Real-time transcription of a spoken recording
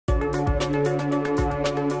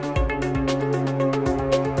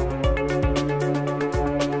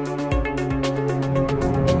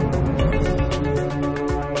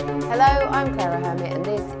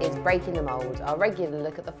Breaking the Mould, our regular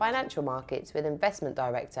look at the financial markets with Investment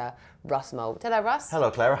Director Russ Mould. Hello, Russ. Hello,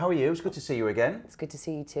 Clara. How are you? It's good to see you again. It's good to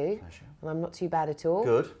see you too. Pleasure. And I'm not too bad at all.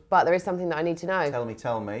 Good. But there is something that I need to know.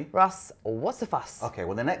 Tell me. Russ, what's the fuss? Okay,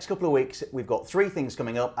 well, the next couple of weeks, we've got three things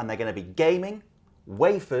coming up, and they're going to be gaming,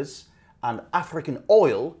 wafers, and African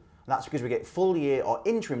oil. That's because we get full year or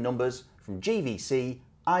interim numbers from GVC,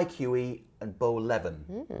 IQE, and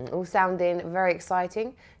BowLeven. All sounding very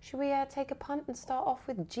exciting. Should we take a punt and start off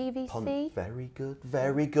with GVC? Punt.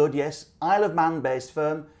 Very good, yes. Isle of Man-based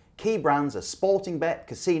firm. Key brands are Sporting Bet,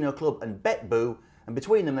 Casino Club, and BetBoo, and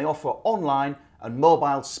between them they offer online and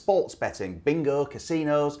mobile sports betting, bingo,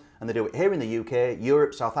 casinos, and they do it here in the UK,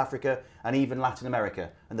 Europe, South Africa, and even Latin America.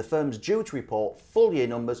 And the firm's due to report full year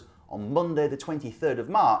numbers on Monday the 23rd of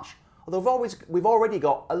March, although we've already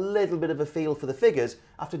got a little bit of a feel for the figures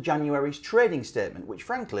after January's trading statement, which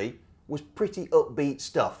frankly was pretty upbeat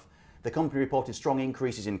stuff. The company reported strong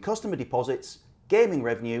increases in customer deposits, gaming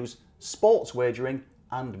revenues, sports wagering,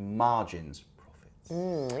 and margins.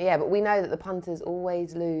 Yeah, but we know that the punters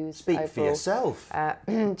always lose. Speak overall. for yourself.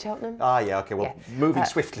 Cheltenham? Yeah, okay, well, moving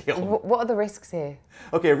swiftly on. What are the risks here?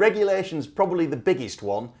 Okay, regulation's probably the biggest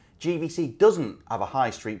one. GVC doesn't have a high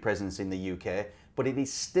street presence in the UK, but it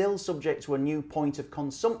is still subject to a new point of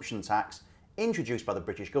consumption tax introduced by the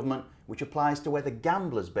British government, which applies to where the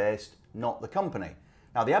gambler's based, not the company.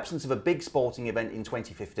 Now, the absence of a big sporting event in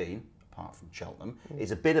 2015, apart from Cheltenham,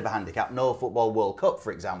 is a bit of a handicap. No Football World Cup,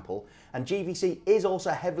 for example, and GVC is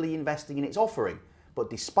also heavily investing in its offering. But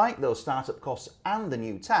despite those startup costs and the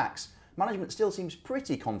new tax, management still seems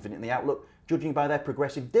pretty confident in the outlook, judging by their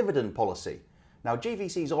progressive dividend policy. Now,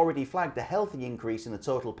 GVC's already flagged a healthy increase in the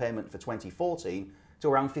total payment for 2014 to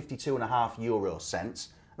around 52.5 euro cents.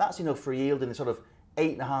 That's enough for a yield in the sort of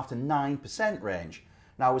 8.5 to 9% range.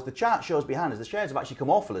 Now, as the chart shows behind us, the shares have actually come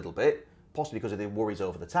off a little bit, possibly because of the worries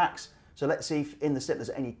over the tax. So let's see if in the step there's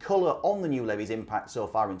any colour on the new levy's impact so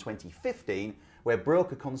far in 2015, where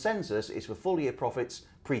broker consensus is for full year profits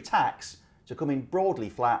pre-tax to come in broadly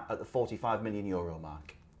flat at the 45 million euro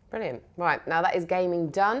mark. Brilliant. Right, now that is gaming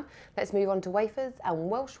done. Let's move on to wafers and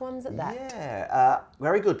Welsh ones at that. Yeah,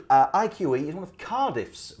 very good. IQE is one of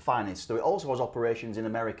Cardiff's finest, though it also has operations in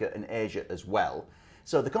America and Asia as well.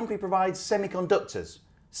 So the company provides semiconductors.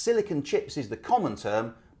 Silicon chips is the common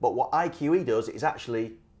term, but what IQE does is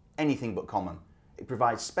actually anything but common. It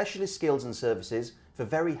provides specialist skills and services for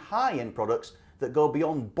very high-end products that go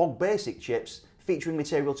beyond bog basic chips, featuring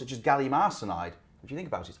materials such as gallium arsenide, which you think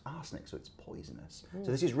about is arsenic, so it's poisonous.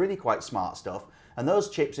 So this is really quite smart stuff. And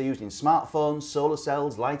those chips are used in smartphones, solar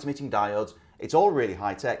cells, light-emitting diodes. It's all really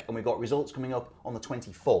high-tech, and we've got results coming up on the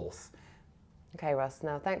 24th. Okay, Russ,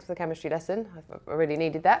 now thanks for the chemistry lesson. I really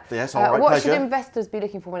needed that. Yes, all right, what pleasure. should investors be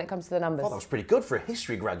looking for when it comes to the numbers? Oh, that was pretty good for a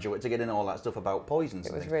history graduate to get in all that stuff about poisons.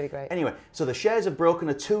 It was really great. Anyway, so the shares have broken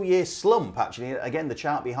a 2-year slump, actually. Again, the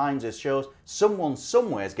chart behind us shows someone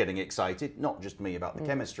somewhere is getting excited, not just me about the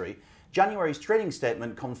chemistry. January's trading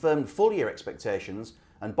statement confirmed full-year expectations,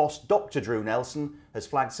 and boss Dr. Drew Nelson has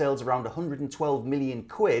flagged sales around 112 million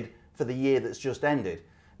quid for the year that's just ended.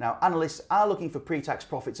 Now, analysts are looking for pre-tax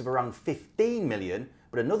profits of around 15 million,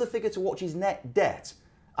 but another figure to watch is net debt.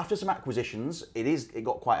 After some acquisitions, it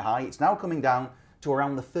got quite high. It's now coming down to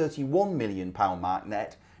around the 31 million pound mark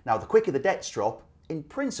net. Now, the quicker the debts drop, in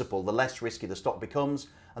principle, the less risky the stock becomes,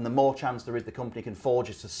 and the more chance there is the company can forge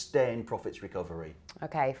a sustained profits recovery.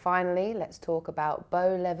 Okay, finally, let's talk about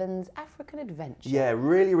BowLeven's African adventure. Yeah,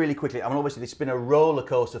 really quickly. I mean, obviously, it's been a roller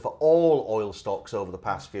coaster for all oil stocks over the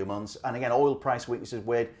past few months. And again, oil price weakness has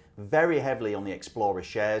weighed very heavily on the Explorer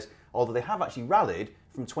shares, although they have actually rallied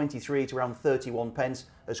from 23 to around 31 pence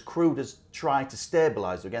as crude has tried to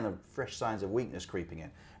stabilise. Again, there are fresh signs of weakness creeping in.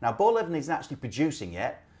 Now, BowLeven isn't actually producing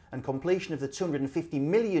yet, and completion of the $250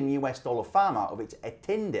 million farm out of its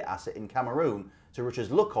Etinde asset in Cameroon to Russia's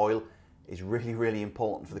Lukoil is really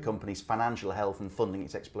important for the company's financial health and funding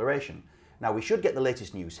its exploration. Now, we should get the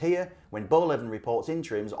latest news here when BowLeven reports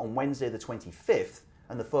interims on Wednesday the 25th,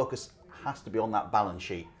 and the focus has to be on that balance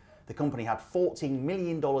sheet. The company had $14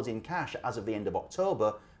 million in cash as of the end of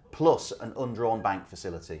October, plus an undrawn bank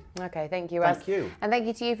facility. Okay, thank you, Russ. Thank you. And thank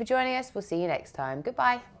you to you for joining us. We'll see you next time.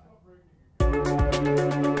 Goodbye.